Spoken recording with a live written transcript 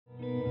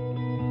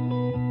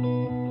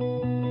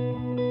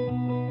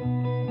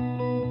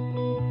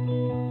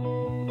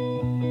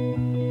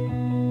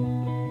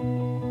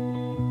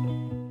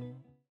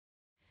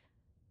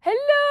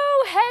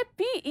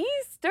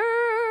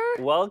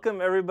welcome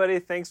everybody.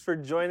 Thanks for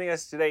joining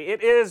us today.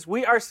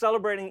 We are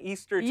celebrating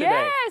Easter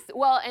today. Yes.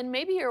 Well, and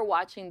maybe you're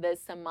watching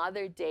this some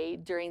other day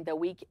during the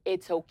week.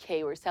 It's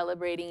okay. We're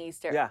celebrating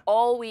Easter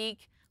all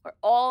week or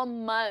all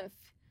month.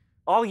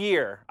 All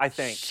year, I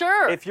think.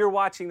 Sure. If you're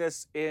watching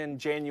this in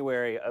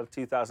January of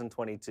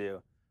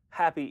 2022,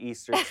 happy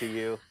Easter to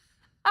you.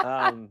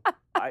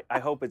 I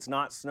hope it's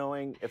not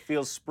snowing. It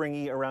feels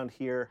springy around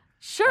here.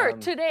 Sure,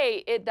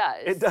 today it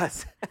does. It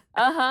does.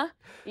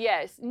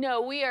 Yes.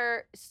 No, we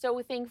are so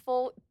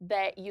thankful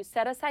that you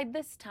set aside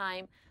this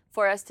time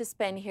for us to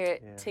spend here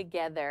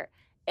together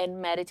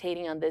and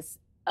meditating on this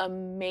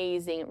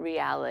amazing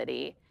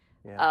reality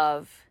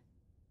of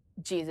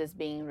Jesus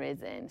being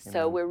risen. Amen.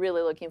 So we're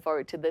really looking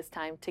forward to this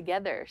time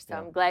together. So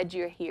I'm glad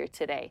you're here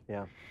today.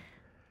 Yeah.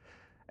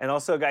 And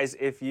also, guys,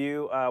 if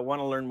you want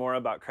to learn more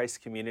about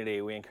Christ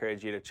Community, we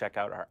encourage you to check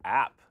out our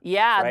app.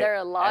 Yeah, there are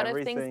a lot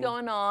of things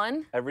going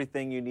on.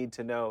 Everything you need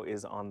to know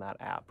is on that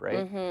app,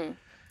 right? Mm-hmm.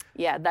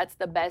 Yeah, that's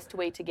the best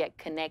way to get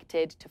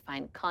connected, to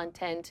find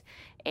content,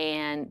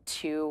 and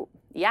to,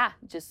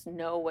 just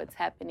know what's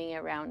happening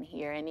around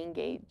here and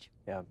engage.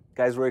 Yeah,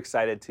 guys, we're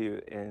excited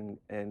to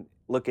and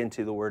look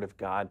into the Word of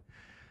God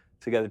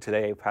together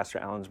today. Pastor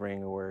Allen's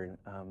bringing a word.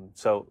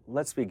 So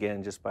let's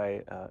begin just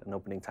by an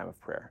opening time of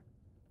prayer.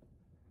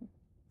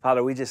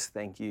 Father, we just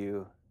thank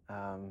you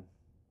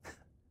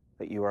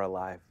that you are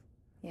alive.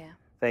 Yeah.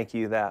 Thank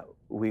you that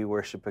we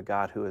worship a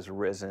God who is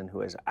risen,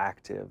 who is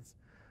active,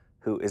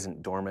 who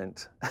isn't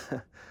dormant,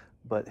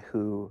 but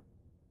who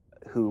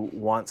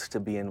wants to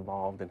be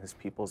involved in his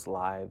people's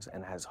lives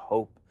and has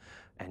hope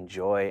and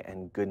joy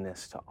and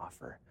goodness to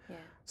offer. Yeah.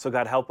 So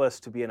God, help us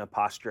to be in a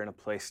posture, in a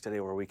place today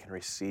where we can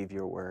receive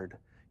your word,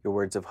 your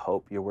words of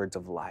hope, your words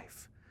of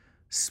life.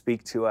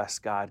 Speak to us,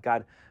 God.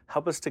 God,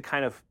 help us to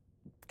kind of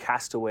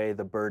cast away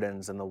the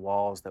burdens and the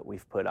walls that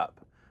we've put up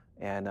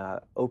and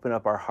open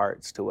up our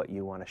hearts to what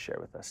you want to share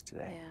with us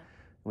today. Yeah.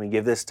 And we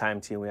give this time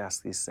to you and we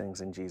ask these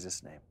things in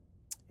Jesus' name.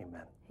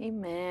 Amen.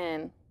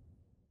 Amen.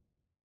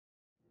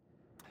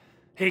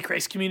 Hey,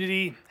 Christ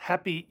Community.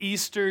 Happy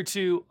Easter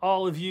to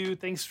all of you.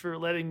 Thanks for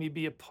letting me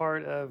be a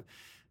part of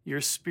your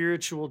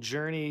spiritual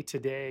journey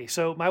today.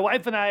 So my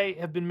wife and I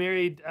have been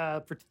married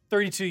for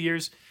 32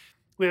 years.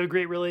 We have a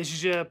great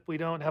relationship. We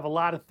don't have a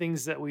lot of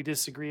things that we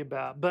disagree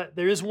about, but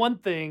there is one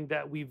thing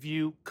that we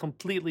view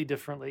completely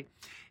differently,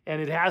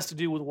 and it has to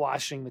do with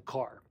washing the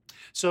car.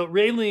 So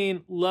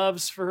Raylene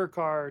loves for her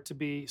car to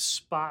be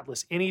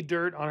spotless. Any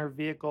dirt on her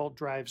vehicle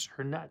drives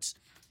her nuts.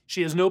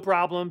 She has no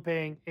problem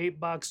paying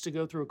 $8 to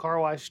go through a car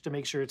wash to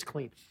make sure it's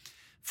clean.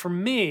 For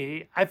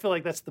me, I feel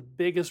like that's the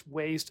biggest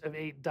waste of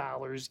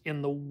 $8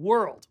 in the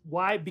world.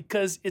 Why?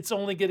 Because it's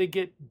only going to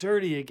get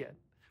dirty again,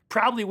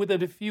 probably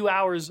within a few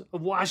hours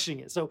of washing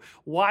it. So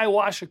why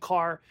wash a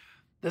car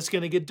that's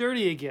going to get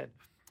dirty again?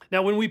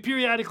 Now, when we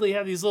periodically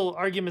have these little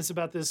arguments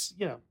about this,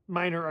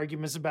 minor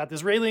arguments about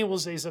this, Raylene will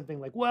say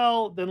something like,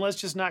 well, then let's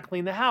just not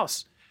clean the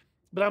house.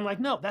 But I'm like,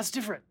 no, that's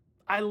different.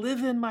 I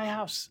live in my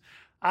house.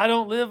 I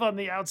don't live on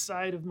the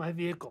outside of my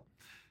vehicle.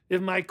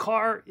 If my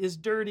car is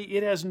dirty,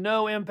 it has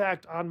no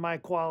impact on my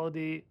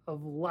quality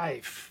of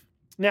life.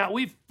 Now,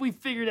 we've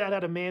figured out how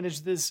to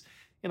manage this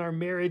in our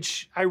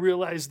marriage. I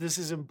realize this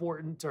is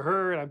important to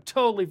her, and I'm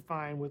totally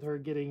fine with her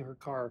getting her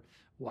car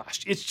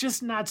washed. It's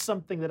just not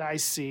something that I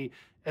see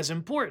as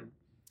important.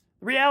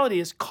 The reality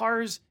is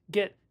cars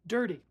get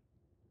dirty.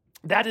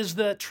 That is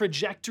the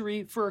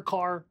trajectory for a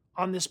car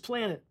on this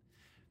planet.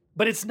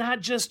 But it's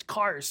not just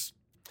cars.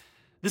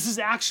 This is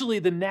actually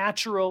the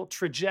natural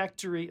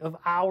trajectory of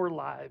our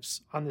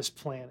lives on this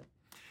planet.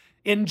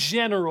 In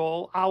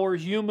general, our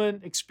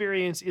human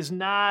experience is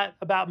not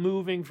about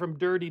moving from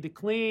dirty to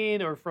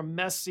clean or from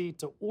messy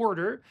to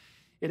order.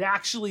 It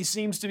actually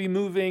seems to be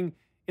moving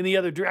in the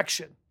other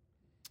direction.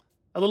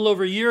 A little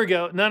over a year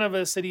ago, none of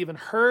us had even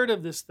heard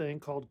of this thing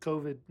called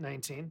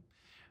COVID-19.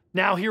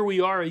 Now here we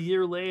are a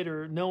year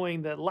later,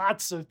 knowing that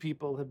lots of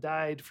people have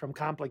died from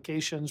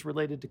complications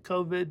related to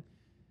COVID.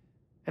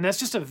 And that's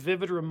just a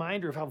vivid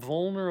reminder of how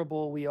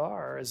vulnerable we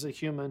are as a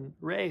human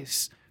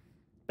race.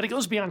 But it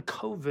goes beyond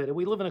COVID, and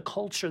we live in a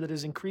culture that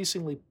is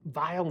increasingly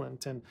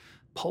violent and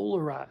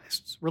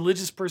polarized.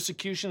 Religious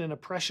persecution and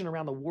oppression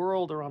around the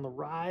world are on the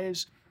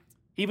rise.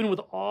 Even with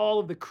all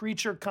of the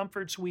creature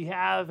comforts we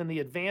have and the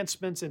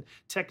advancements in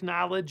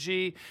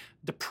technology,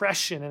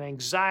 depression and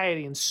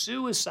anxiety and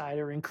suicide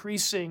are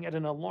increasing at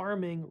an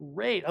alarming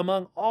rate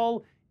among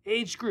all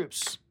age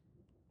groups,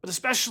 but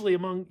especially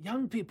among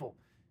young people,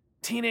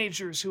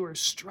 teenagers who are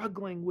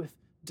struggling with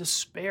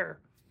despair.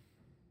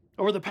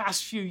 Over the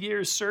past few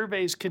years,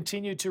 surveys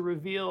continue to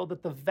reveal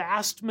that the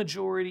vast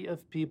majority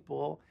of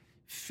people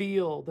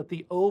feel that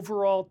the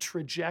overall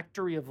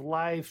trajectory of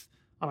life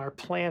on our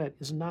planet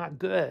is not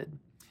good.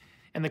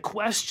 And the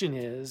question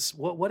is,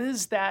 what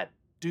does that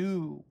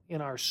do in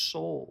our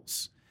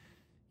souls?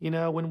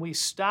 When we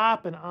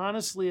stop and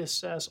honestly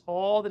assess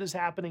all that is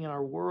happening in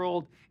our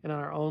world and in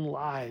our own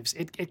lives,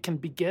 it can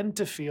begin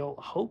to feel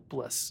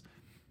hopeless.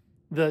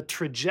 The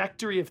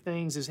trajectory of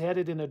things is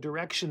headed in a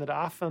direction that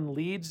often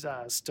leads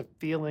us to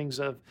feelings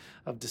of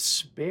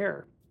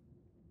despair.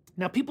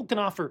 Now, people can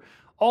offer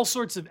all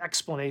sorts of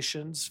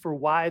explanations for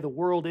why the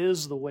world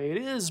is the way it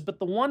is, but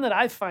the one that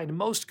I find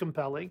most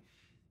compelling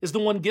is the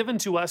one given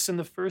to us in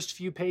the first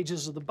few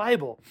pages of the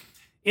Bible.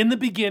 In the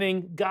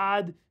beginning,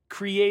 God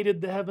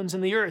created the heavens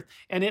and the earth,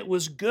 and it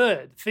was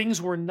good.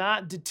 Things were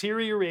not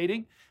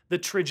deteriorating. The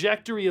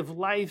trajectory of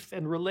life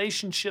and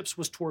relationships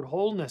was toward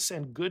wholeness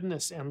and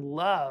goodness and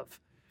love.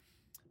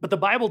 But the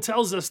Bible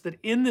tells us that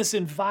in this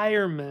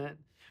environment,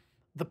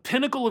 the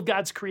pinnacle of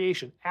God's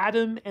creation,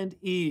 Adam and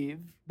Eve,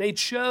 they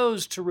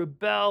chose to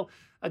rebel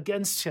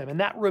against him. And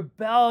that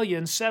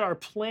rebellion set our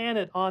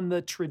planet on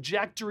the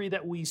trajectory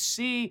that we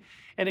see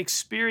and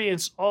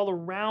experience all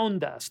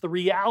around us. The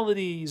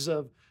realities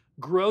of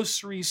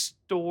grocery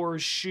store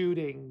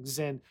shootings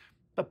and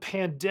a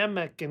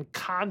pandemic and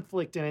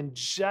conflict and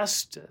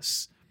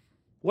injustice.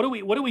 What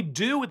do we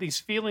do with these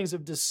feelings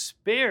of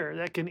despair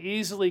that can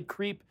easily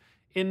creep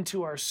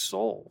into our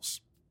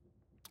souls?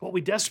 What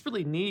we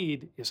desperately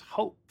need is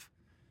hope.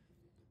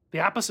 The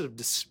opposite of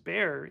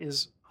despair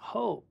is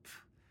hope.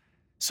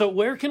 So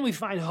where can we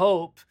find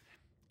hope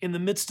in the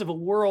midst of a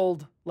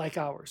world like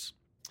ours?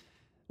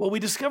 Well, we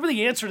discover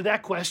the answer to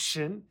that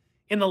question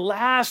in the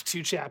last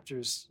 2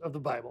 chapters of the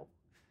Bible,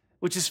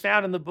 which is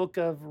found in the book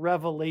of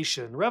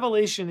Revelation.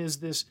 Revelation is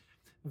this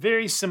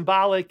very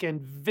symbolic and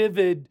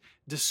vivid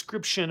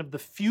description of the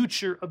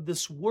future of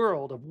this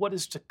world, of what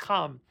is to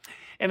come.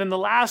 And in the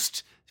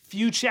last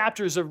few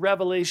chapters of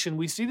Revelation,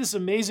 we see this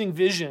amazing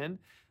vision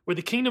where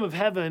the kingdom of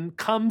heaven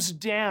comes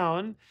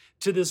down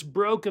to this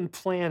broken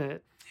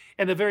planet,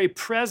 and the very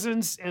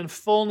presence and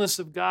fullness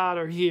of God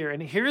are here.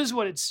 And here's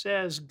what it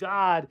says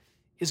God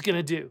is going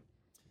to do.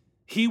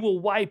 He will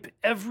wipe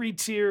every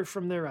tear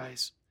from their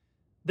eyes.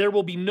 There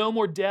will be no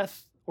more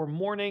death or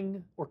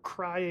mourning or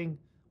crying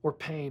or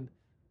pain,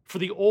 for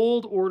the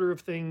old order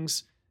of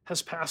things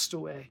has passed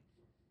away.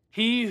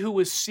 He who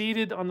was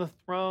seated on the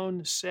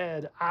throne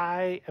said,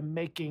 I am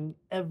making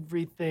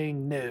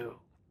everything new.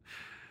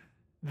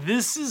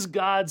 This is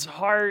God's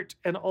heart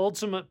and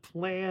ultimate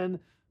plan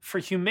for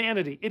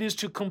humanity. It is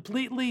to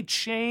completely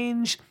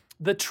change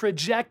the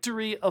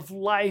trajectory of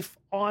life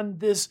on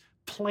this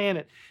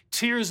planet.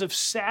 Tears of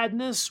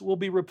sadness will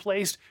be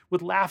replaced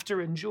with laughter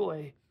and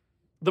joy.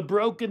 The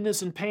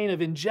brokenness and pain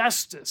of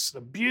injustice,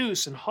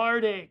 abuse, and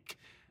heartache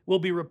will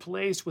be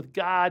replaced with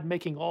God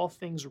making all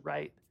things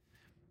right.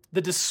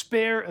 The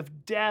despair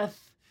of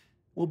death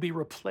will be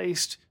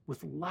replaced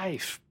with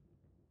life.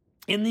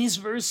 In these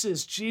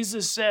verses,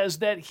 Jesus says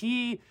that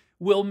he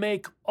will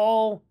make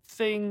all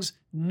things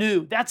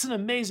new. That's an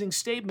amazing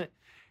statement.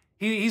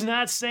 He's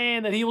not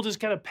saying that he will just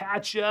kind of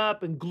patch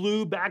up and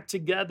glue back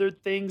together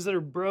things that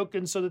are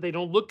broken so that they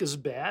don't look as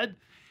bad.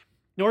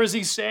 Nor is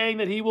he saying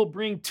that he will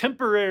bring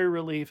temporary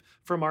relief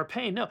from our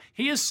pain. No,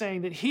 he is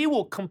saying that he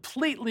will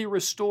completely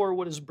restore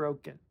what is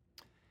broken.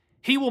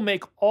 He will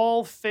make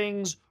all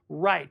things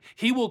right.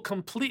 He will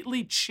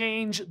completely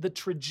change the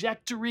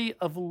trajectory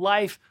of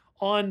life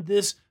on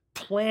this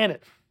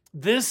planet.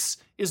 This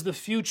is the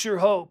future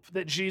hope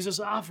that Jesus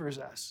offers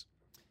us.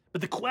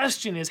 But the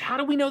question is, how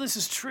do we know this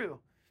is true?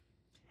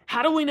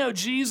 How do we know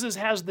Jesus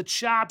has the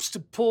chops to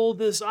pull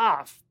this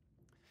off?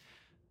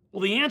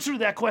 Well, the answer to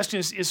that question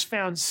is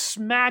found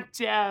smack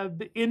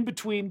dab in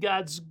between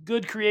God's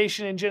good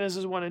creation in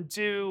Genesis 1 and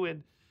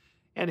 2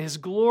 and his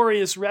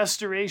glorious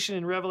restoration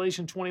in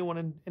Revelation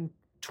 21 and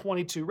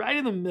 22, right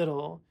in the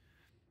middle,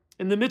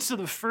 in the midst of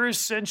the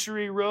first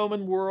century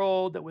Roman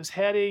world that was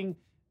heading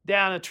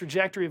down a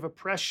trajectory of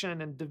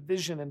oppression and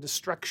division and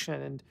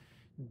destruction and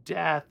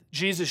death,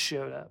 Jesus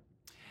showed up.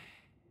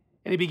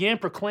 And he began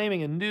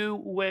proclaiming a new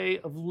way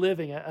of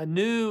living, a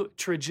new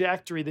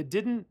trajectory that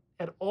didn't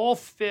at all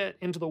fit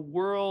into the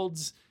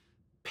world's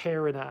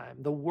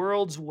paradigm, the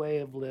world's way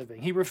of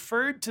living. He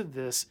referred to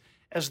this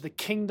as the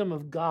kingdom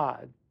of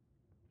God.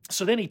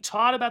 So then he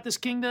taught about this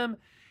kingdom,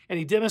 and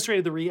he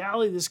demonstrated the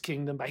reality of this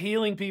kingdom by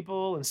healing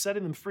people and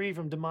setting them free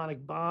from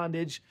demonic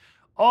bondage,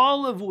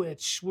 all of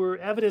which were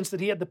evidence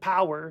that he had the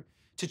power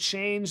to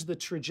change the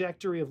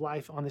trajectory of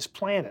life on this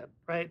planet,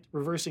 right?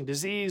 Reversing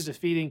disease,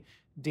 defeating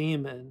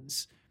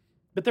demons.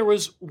 But there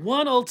was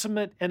one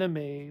ultimate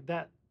enemy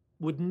that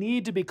would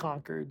need to be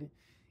conquered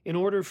in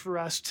order for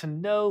us to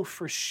know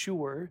for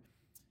sure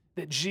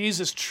that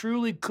Jesus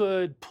truly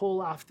could pull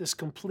off this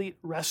complete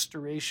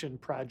restoration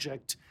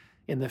project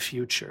in the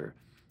future.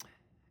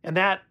 And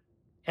that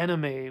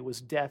enemy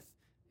was death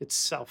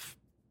itself.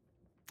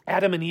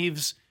 Adam and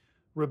Eve's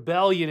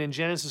rebellion in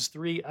Genesis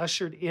 3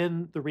 ushered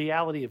in the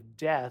reality of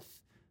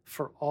death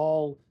for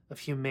all of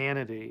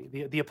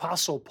humanity. The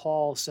Apostle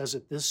Paul says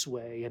it this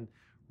way in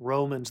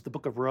Romans, the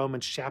book of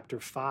Romans, chapter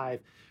 5.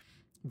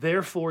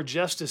 Therefore,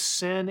 just as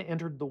sin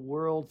entered the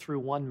world through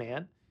one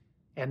man,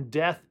 and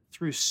death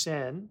through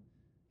sin,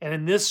 and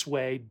in this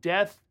way,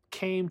 death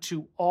came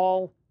to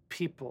all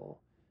people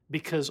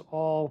because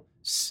all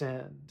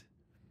sinned.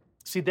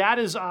 See, that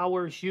is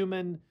our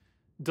human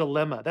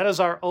dilemma. That is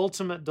our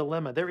ultimate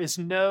dilemma. There is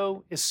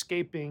no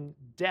escaping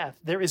death.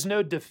 There is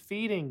no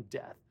defeating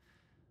death.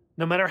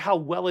 No matter how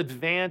well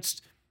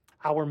advanced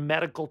our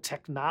medical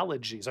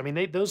technologies. I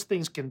mean, those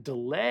things can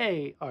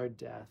delay our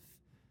death,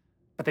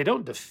 but they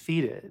don't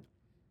defeat it.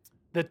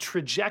 The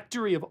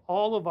trajectory of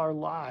all of our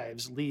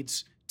lives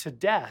leads to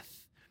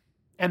death.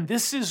 And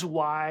this is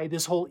why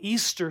this whole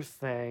Easter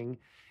thing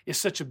is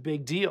such a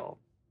big deal.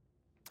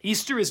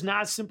 Easter is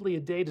not simply a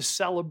day to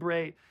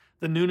celebrate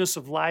the newness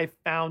of life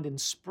found in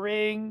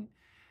spring.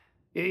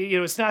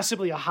 It's not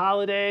simply a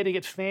holiday to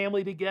get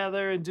family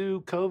together and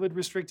do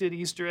COVID-restricted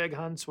Easter egg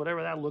hunts,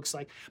 whatever that looks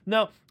like.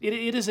 No,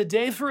 it is a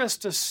day for us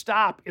to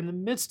stop in the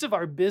midst of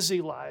our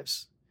busy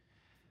lives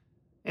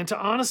and to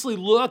honestly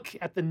look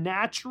at the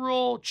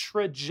natural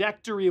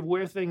trajectory of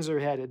where things are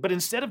headed. But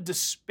instead of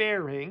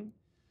despairing,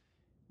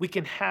 we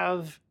can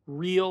have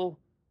real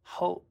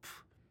hope.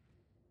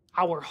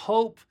 Our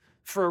hope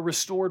for a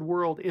restored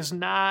world is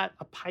not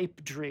a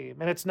pipe dream,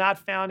 and it's not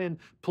found in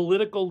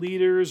political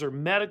leaders or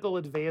medical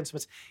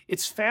advancements.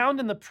 It's found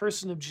in the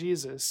person of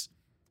Jesus,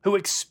 who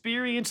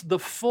experienced the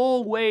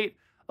full weight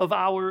of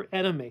our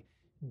enemy,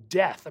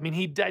 death. I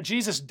mean,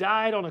 Jesus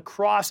died on a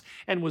cross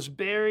and was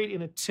buried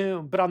in a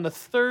tomb, but on the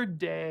third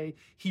day,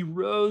 he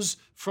rose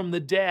from the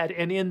dead.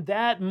 And in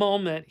that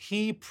moment,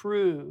 he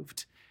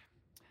proved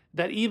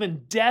that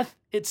even death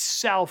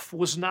itself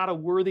was not a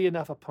worthy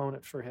enough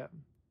opponent for him.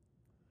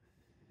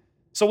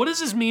 So what does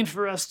this mean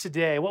for us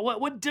today?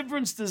 What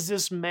difference does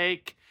this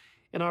make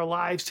in our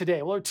lives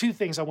today? Well, there are two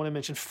things I want to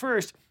mention.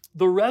 First,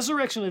 the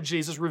resurrection of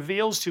Jesus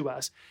reveals to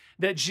us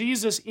that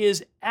Jesus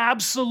is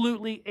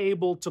absolutely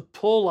able to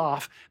pull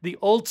off the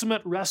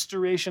ultimate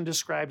restoration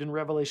described in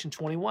Revelation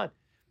 21.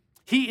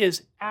 He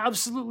is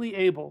absolutely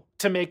able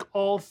to make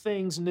all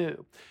things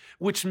new,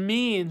 which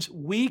means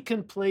we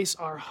can place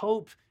our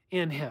hope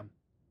in him.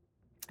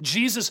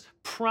 Jesus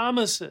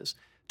promises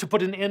to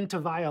put an end to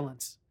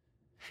violence.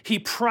 He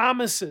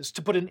promises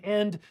to put an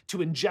end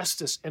to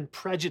injustice and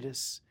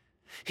prejudice.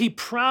 He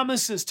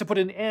promises to put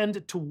an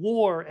end to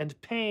war and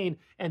pain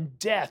and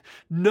death.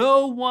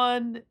 No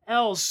one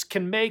else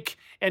can make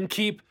and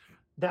keep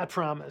that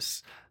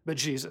promise but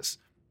Jesus,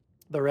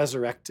 the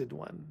resurrected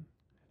one.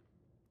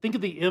 Think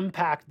of the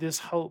impact this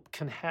hope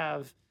can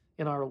have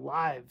in our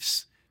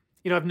lives.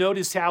 I've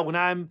noticed how when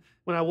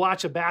I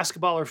watch a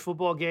basketball or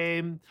football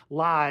game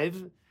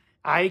live,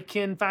 I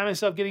can find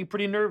myself getting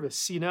pretty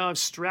nervous. It's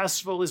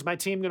stressful. Is my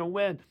team going to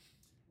win?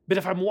 But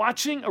if I'm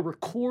watching a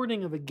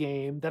recording of a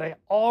game that I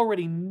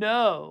already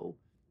know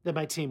that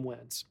my team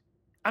wins,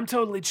 I'm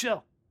totally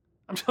chill.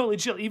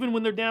 Even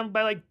when they're down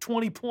by like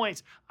 20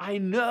 points, I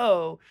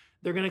know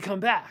they're going to come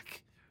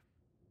back.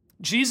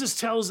 Jesus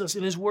tells us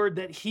in his word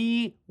that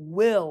he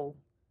will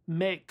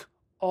make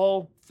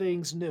all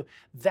things new.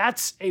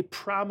 That's a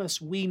promise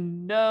we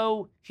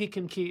know he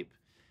can keep,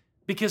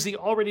 because he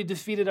already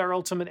defeated our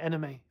ultimate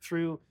enemy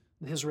through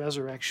his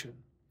resurrection.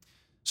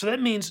 So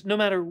that means no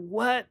matter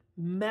what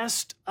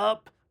messed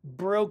up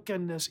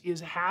brokenness is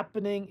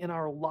happening in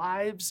our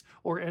lives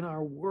or in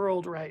our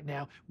world right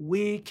now,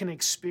 we can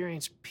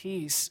experience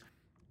peace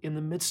in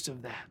the midst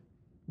of that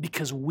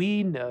because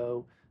we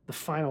know the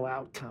final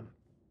outcome.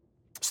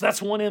 So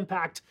that's one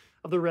impact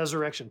of the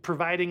resurrection,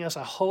 providing us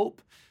a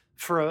hope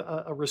for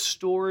a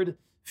restored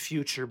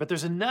future. But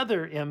there's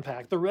another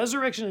impact. The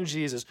resurrection of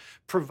Jesus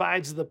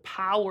provides the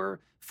power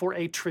for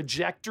a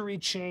trajectory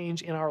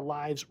change in our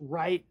lives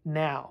right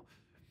now.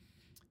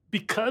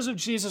 Because of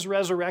Jesus'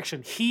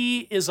 resurrection,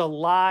 he is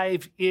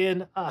alive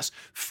in us.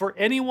 For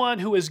anyone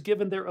who has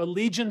given their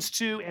allegiance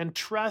to and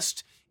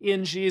trust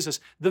in Jesus,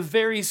 the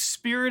very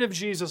Spirit of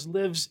Jesus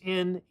lives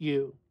in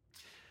you.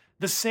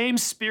 The same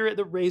Spirit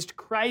that raised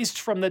Christ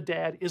from the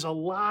dead is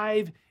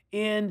alive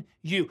in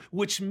you,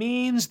 which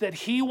means that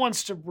he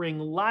wants to bring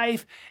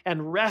life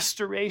and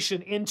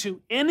restoration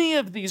into any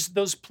of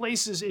those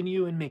places in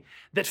you and me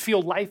that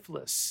feel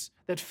lifeless,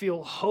 that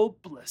feel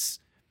hopeless.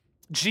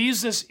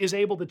 Jesus is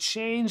able to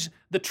change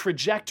the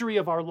trajectory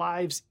of our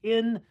lives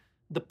in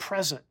the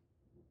present.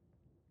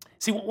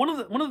 See, one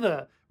of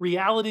the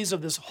realities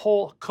of this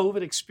whole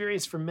COVID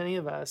experience for many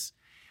of us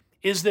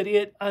is that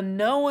it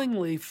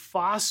unknowingly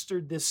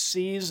fostered this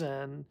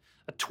season,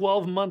 a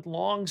 12-month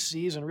long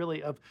season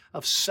really of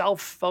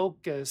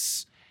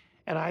self-focus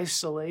and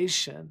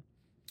isolation,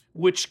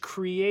 which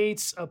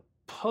creates a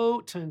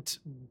potent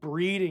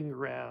breeding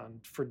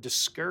ground for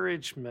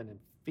discouragement and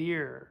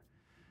fear,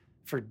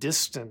 for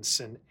distance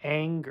and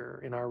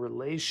anger in our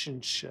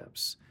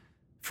relationships,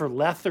 for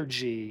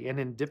lethargy and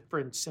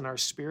indifference in our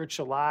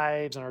spiritual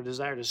lives and our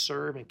desire to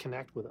serve and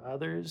connect with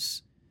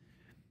others.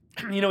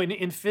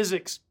 In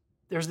physics,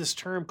 there's this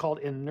term called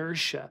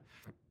inertia.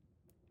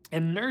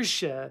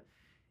 Inertia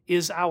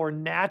is our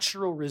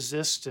natural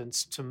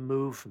resistance to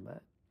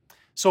movement.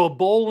 So a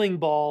bowling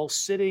ball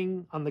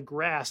sitting on the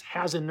grass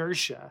has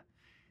inertia.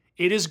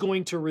 It is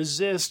going to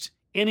resist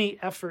any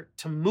effort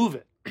to move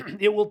it.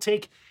 It will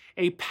take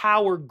a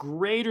power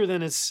greater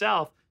than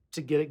itself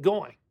to get it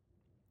going.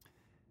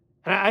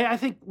 And I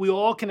think we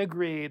all can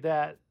agree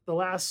that the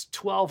last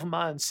 12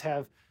 months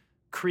have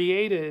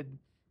created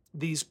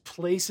these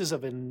places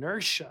of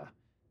inertia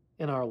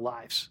in our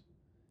lives.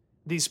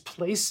 These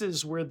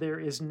places where there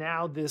is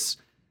now this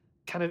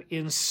kind of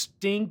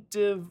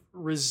instinctive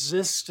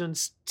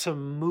resistance to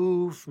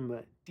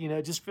movement,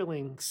 just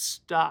feeling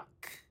stuck.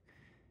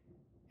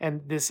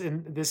 And this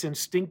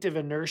instinctive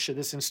inertia,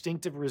 this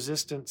instinctive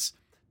resistance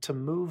to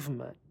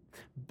movement.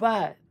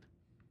 But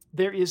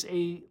there is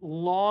a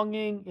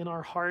longing in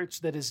our hearts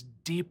that is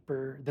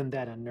deeper than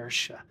that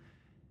inertia.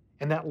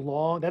 And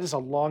that is a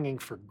longing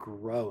for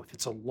growth.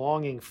 It's a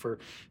longing for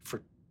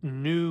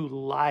new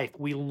life.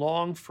 We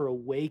long for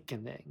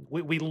awakening.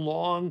 We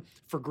long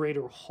for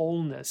greater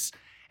wholeness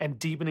and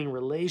deepening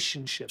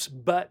relationships.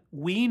 But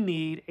we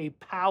need a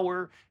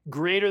power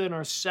greater than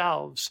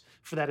ourselves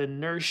for that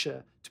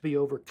inertia to be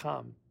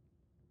overcome.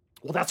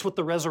 Well, that's what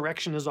the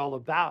resurrection is all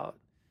about.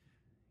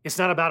 It's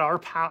not about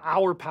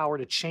our power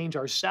to change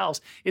ourselves.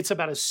 It's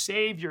about a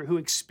Savior who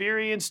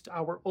experienced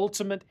our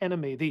ultimate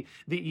enemy,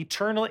 the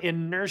eternal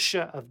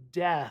inertia of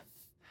death.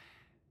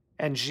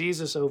 And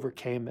Jesus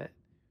overcame it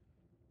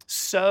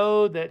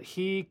so that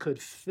he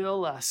could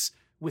fill us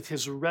with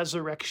his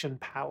resurrection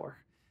power,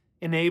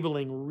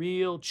 enabling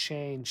real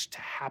change to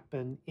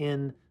happen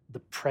in the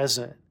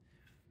present.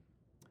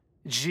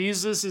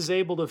 Jesus is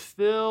able to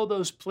fill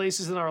those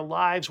places in our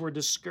lives where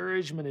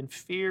discouragement and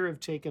fear have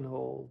taken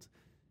hold.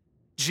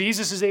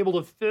 Jesus is able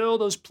to fill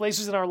those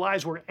places in our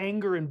lives where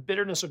anger and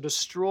bitterness are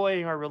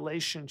destroying our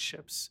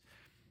relationships.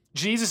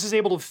 Jesus is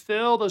able to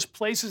fill those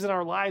places in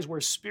our lives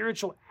where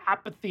spiritual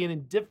apathy and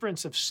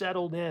indifference have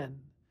settled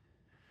in.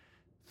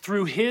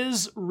 Through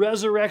his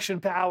resurrection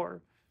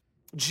power,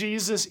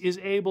 Jesus is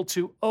able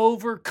to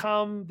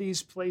overcome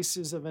these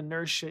places of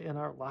inertia in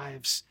our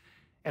lives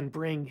and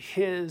bring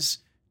his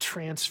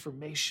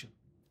transformation.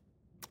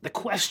 The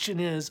question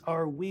is,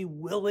 are we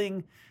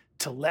willing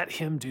to let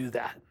him do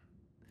that?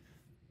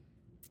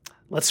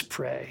 Let's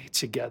pray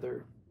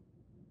together.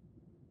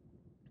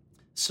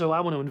 So I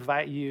want to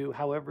invite you,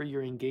 however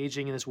you're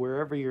engaging in this,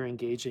 wherever you're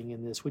engaging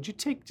in this, would you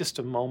take just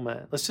a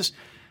moment? Let's just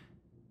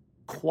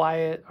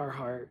quiet our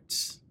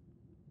hearts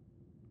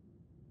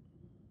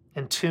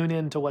and tune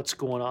into what's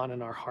going on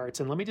in our hearts.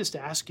 And let me just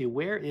ask you,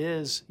 where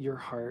is your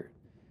heart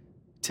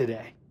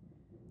today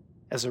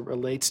as it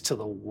relates to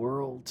the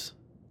world,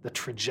 the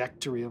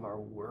trajectory of our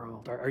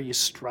world? Are you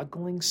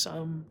struggling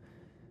some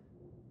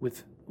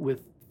with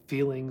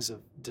feelings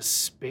of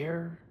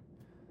despair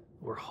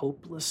or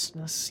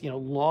hopelessness,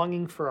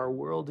 longing for our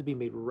world to be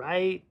made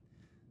right,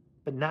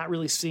 but not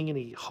really seeing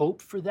any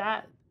hope for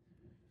that?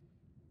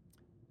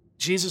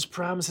 Jesus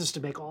promises to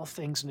make all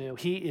things new.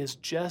 He is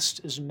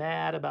just as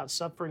mad about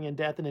suffering and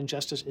death and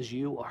injustice as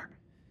you are.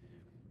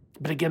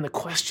 But again, the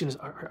question is,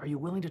 are you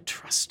willing to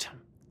trust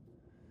him?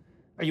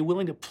 Are you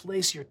willing to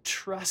place your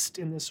trust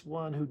in this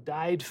one who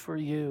died for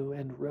you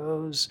and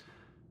rose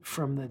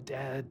from the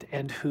dead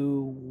and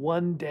who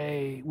one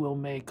day will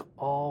make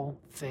all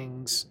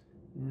things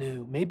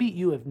new? Maybe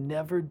you have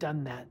never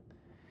done that.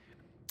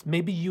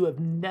 Maybe you have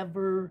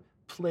never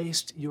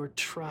placed your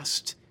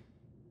trust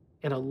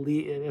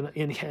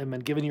in him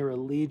and given your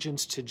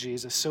allegiance to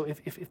Jesus. So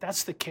if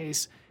that's the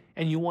case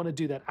and you want to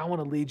do that, I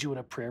want to lead you in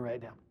a prayer right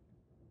now.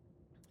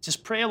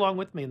 Just pray along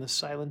with me in the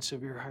silence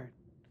of your heart.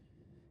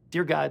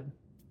 Dear God,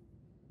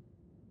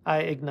 I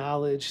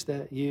acknowledge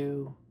that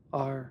you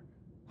are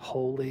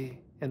holy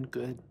and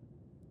good,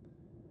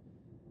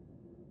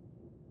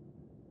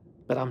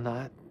 but I'm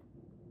not.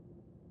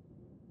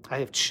 I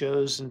have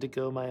chosen to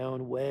go my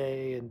own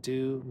way and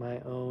do my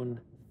own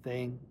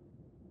thing.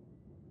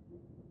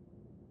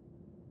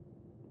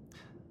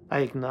 I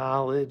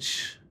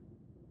acknowledge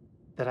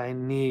that I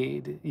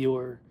need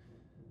your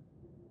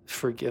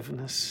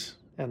forgiveness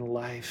and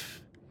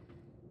life.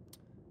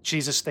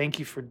 Jesus, thank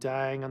you for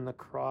dying on the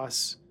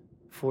cross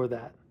for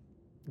that,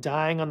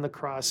 dying on the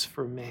cross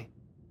for me.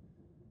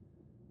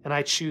 And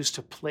I choose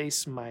to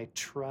place my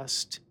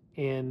trust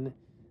in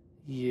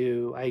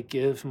you. I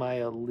give my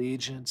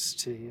allegiance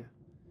to you.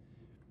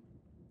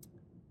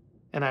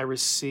 And I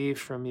receive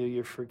from you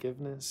your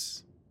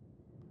forgiveness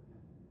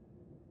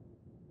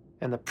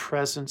and the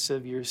presence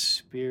of your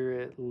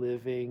Spirit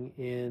living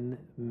in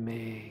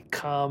me.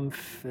 Come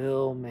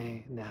fill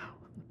me now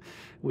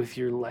with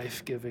your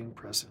life-giving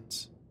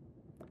presence.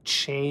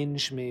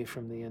 Change me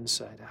from the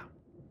inside out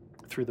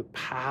through the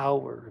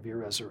power of your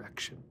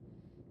resurrection.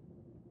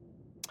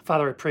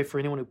 Father, I pray for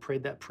anyone who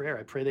prayed that prayer.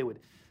 I pray they would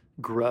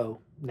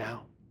grow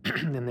now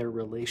in their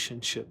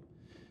relationship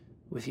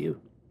with you.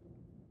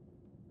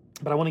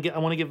 But I want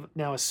to give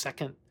now a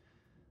second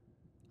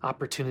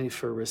opportunity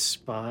for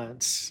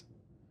response.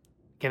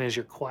 Again, as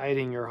you're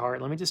quieting your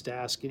heart, let me just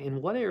ask you,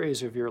 in what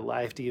areas of your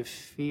life do you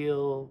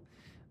feel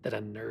that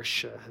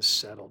inertia has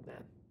settled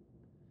in?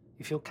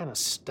 You feel kind of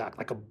stuck,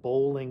 like a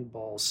bowling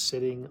ball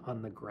sitting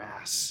on the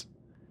grass.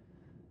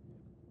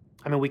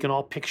 I mean, we can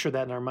all picture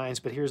that in our minds,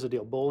 but here's the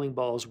deal. Bowling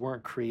balls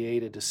weren't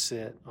created to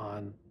sit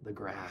on the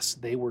grass.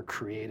 They were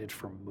created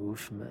for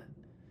movement.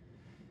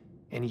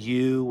 And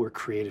you were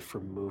created for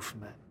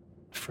movement,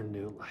 for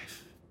new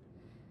life.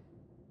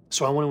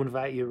 So I want to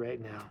invite you right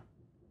now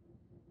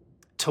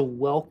to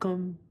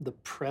welcome the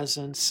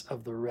presence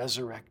of the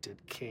resurrected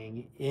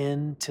King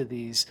into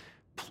these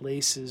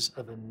places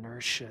of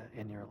inertia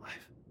in your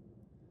life.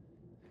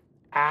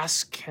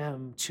 Ask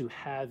him to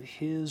have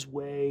his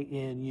way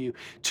in you,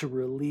 to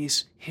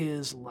release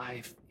his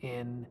life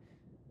in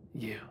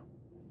you.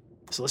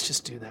 So let's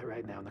just do that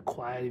right now in the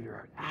quiet of your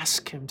heart.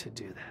 Ask him to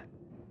do that.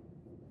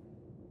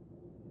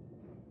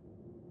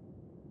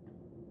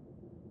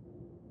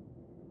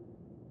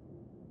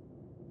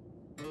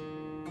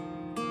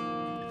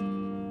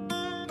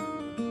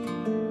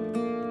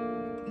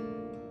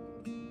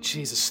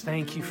 Jesus,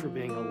 thank you for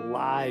being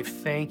alive.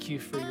 Thank you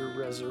for your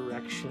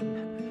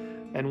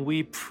resurrection. And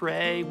we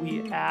pray,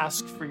 we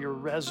ask for your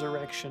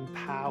resurrection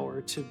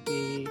power to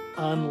be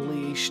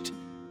unleashed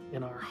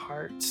in our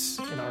hearts,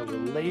 in our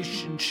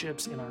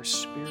relationships, in our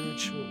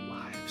spiritual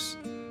lives.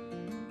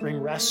 Bring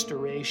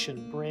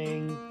restoration,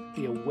 bring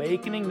the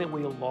awakening that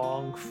we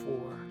long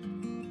for.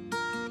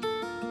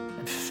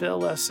 And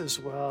fill us as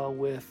well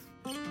with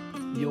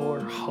your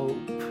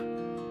hope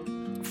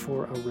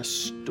for a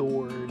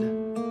restored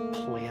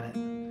planet.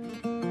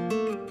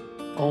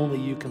 Only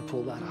you can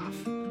pull that off.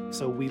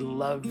 So we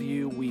love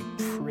you, we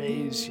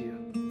praise you.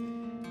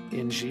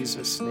 In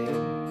Jesus' name,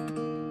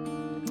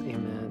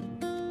 amen.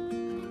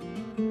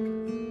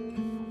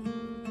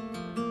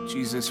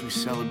 Jesus, we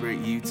celebrate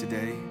you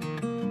today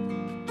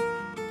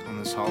on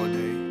this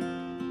holiday.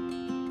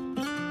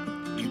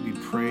 You be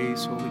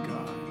praised, Holy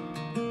God.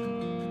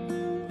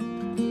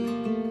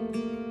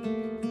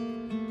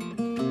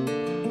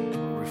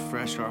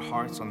 Refresh our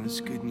hearts on this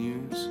good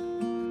news,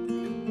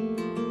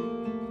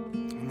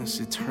 on this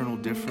eternal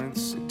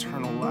difference,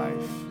 eternal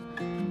life.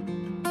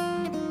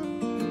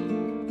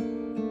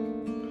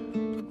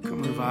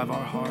 Come revive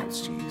our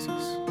hearts,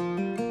 Jesus.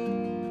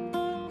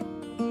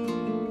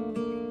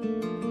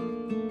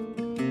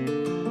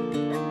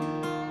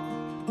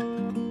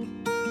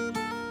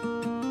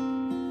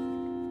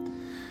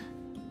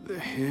 The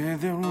hair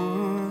that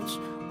once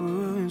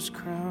was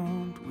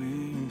crowned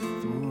with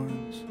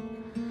thorns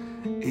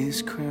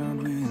is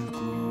crowned with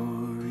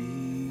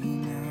glory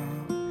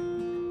now.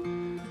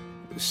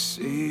 The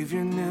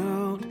Savior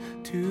knelt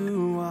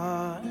to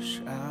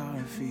wash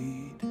our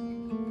feet.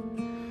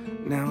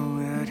 Now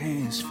at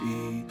his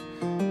feet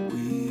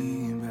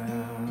we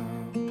bow.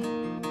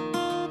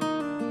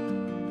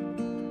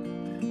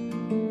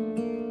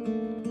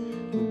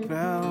 We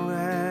bow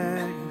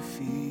at your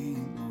feet,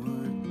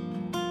 Lord.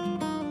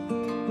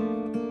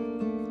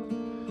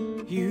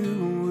 You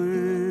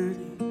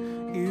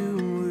worthy, you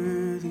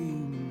worthy.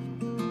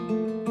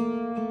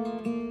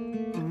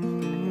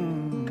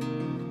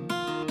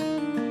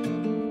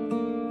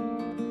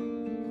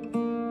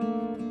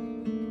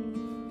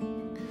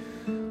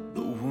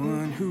 The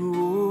one who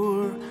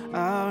wore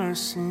our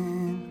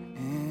sin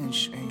and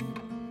shame,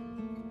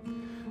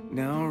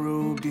 now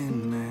robed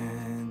in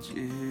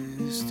majesty.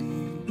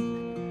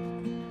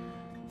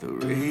 The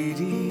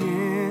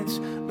radiance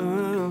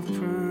of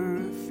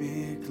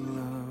perfect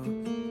love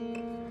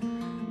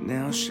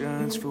now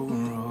shines for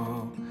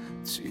all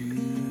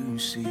to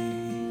see.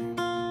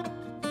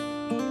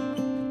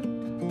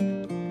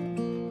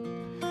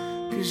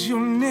 'Cause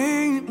your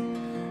name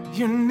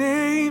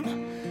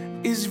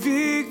is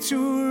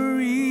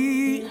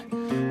victory,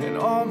 and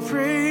all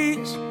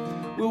praise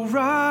will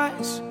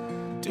rise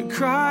to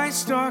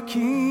Christ our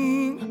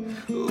King.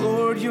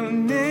 Lord, your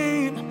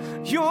name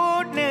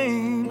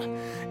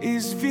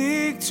is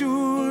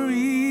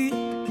victory,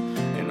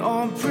 and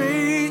all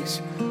praise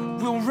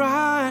will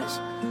rise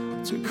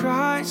to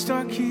Christ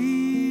our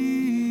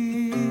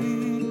King.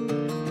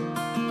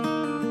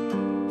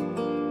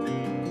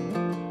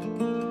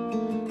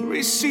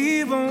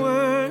 Receive our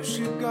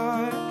worship,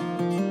 God.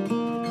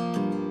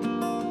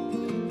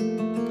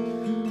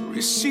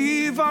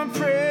 Receive our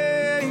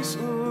praise,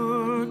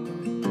 Lord.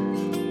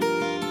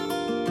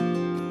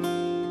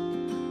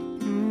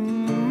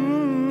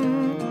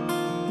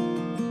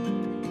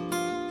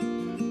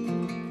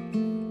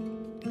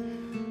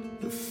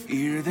 The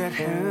fear that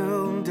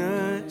held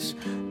us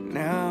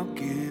now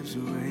gives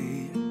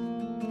way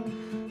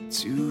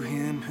to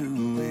him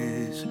who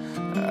is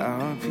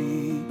our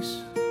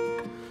peace.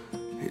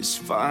 His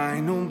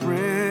final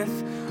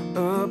breath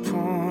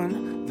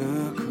upon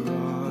the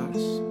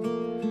cross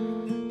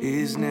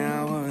is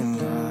now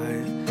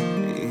alive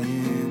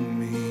in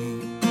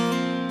me.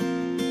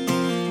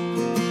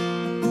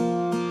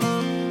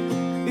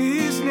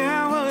 Is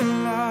now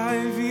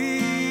alive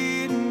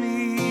in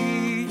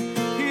me.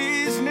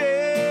 His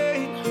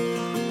name,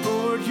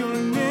 Lord, your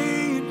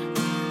name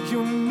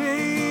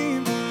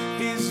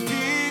is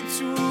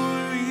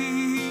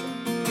victory,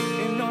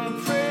 and all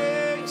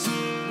praise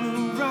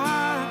will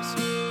rise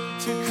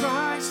to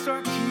Christ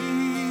our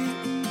King.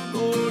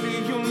 Lord,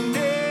 your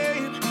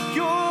name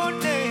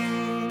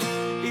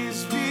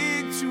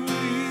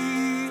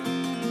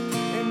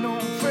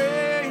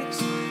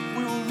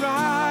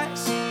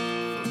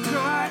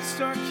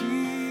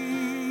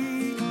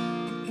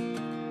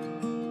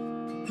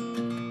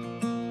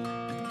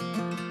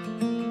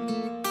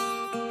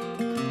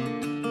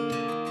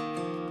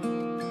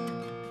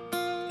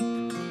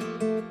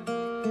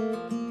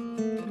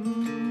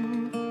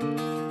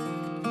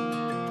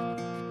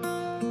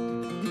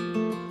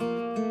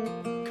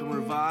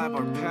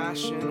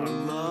passion, our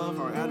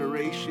love, our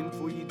adoration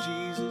for you,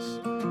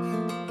 Jesus.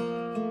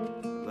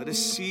 Let us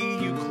see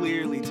you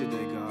clearly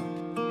today, God,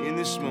 in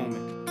this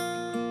moment.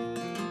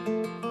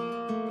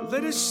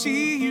 Let us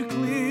see you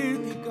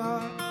clearly,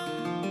 God.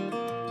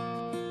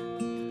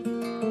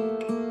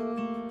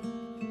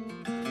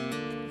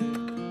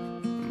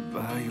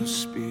 By your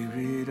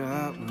Spirit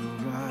I will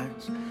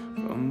rise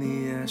from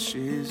the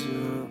ashes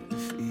of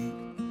defeat.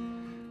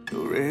 The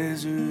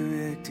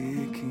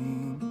resurrected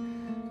King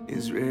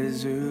is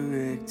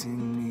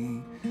resurrecting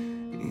me.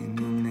 In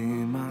your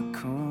name I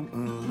come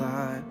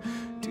alive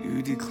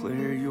to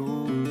declare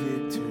your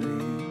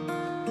victory.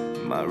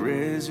 My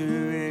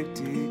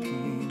resurrected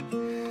King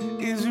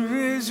is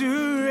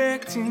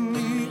resurrecting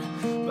me.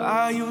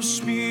 By your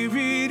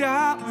Spirit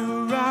I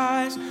will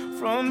rise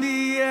from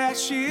the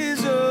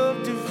ashes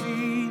of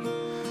defeat.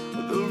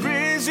 The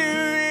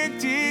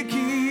resurrected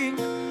King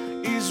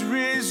is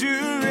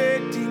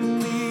resurrecting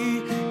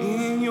me.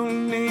 In your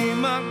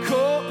name I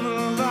come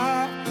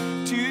alive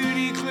to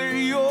declare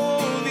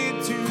your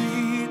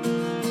victory.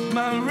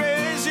 My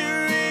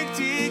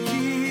resurrected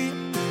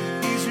King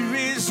is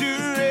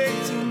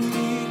resurrecting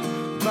me.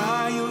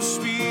 By your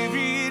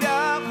Spirit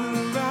I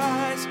will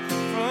rise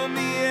from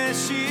the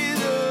ashes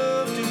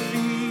of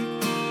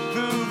defeat.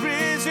 The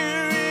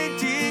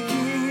resurrected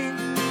King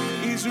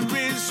is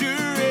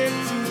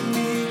resurrecting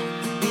me.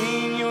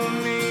 In your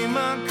name I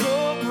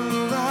come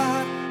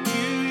alive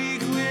to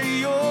declare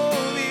your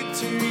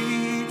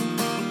victory.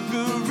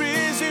 The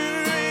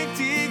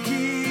resurrected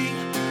King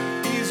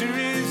is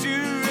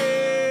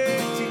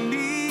resurrecting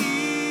me.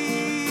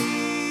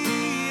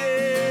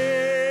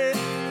 Yeah.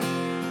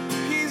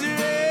 He's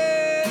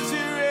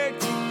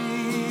resurrecting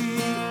me.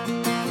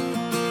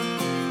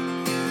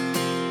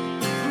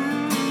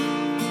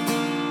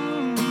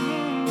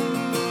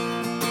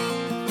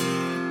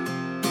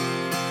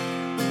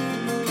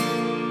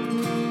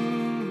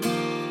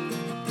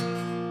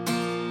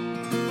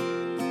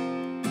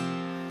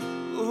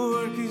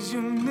 Lord, 'cause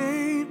your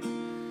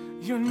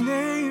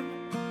name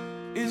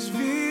is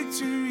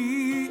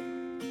victory,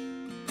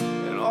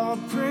 and all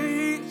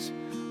praise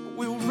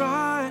will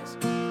rise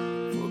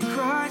for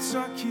Christ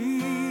our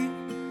King.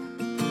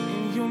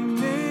 And your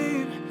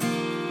name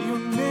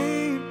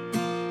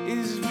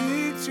is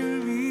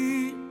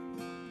victory,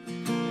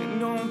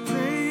 and all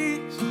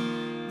praise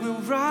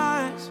will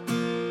rise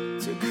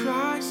to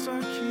Christ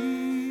our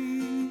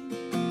King.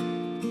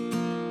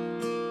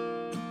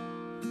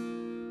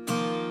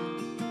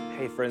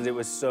 Hey friends, it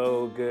was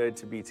so good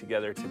to be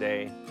together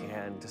today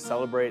and to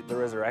celebrate the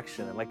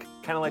resurrection. And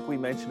kind of like we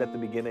mentioned at the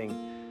beginning,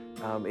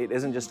 it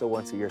isn't just a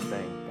once-a-year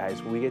thing,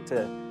 guys. We get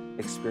to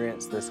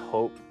experience this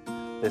hope,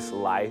 this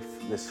life,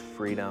 this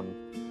freedom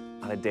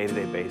on a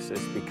day-to-day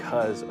basis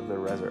because of the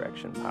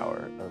resurrection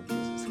power of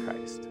Jesus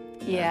Christ.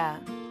 Yeah.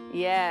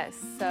 Yes.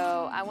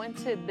 So I want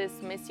to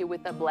dismiss you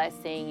with a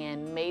blessing,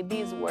 and may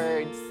these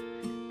words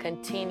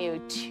continue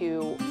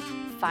to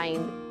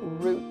find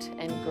root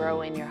and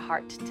grow in your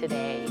heart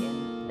today,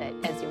 and that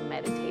as you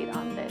meditate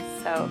on this.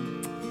 So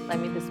let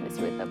me dismiss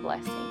you with a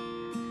blessing.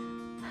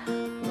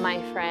 My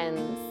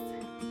friends,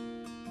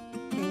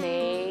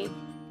 may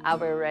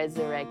our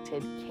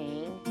resurrected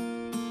King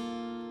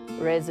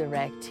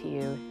resurrect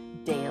you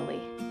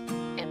daily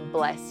and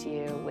bless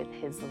you with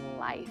his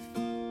life.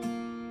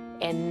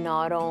 And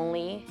not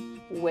only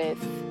with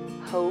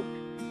hope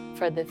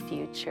for the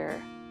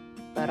future,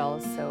 but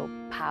also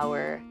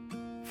power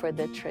for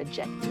the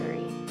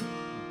trajectory.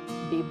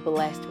 Be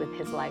blessed with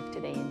his life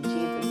today in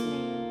Jesus'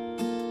 name.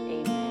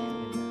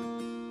 Amen.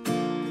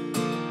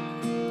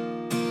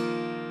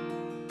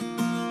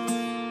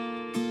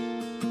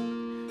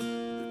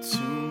 The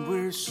tomb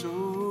where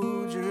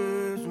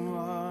soldiers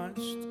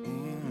watched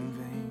in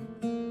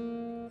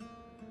vain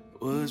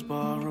was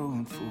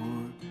borrowed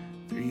for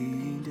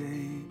 3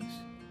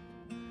 days.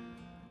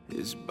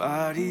 His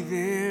body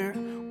there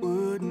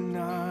would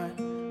not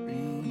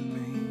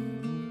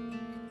remain.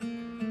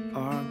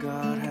 Our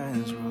God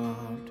has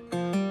wrought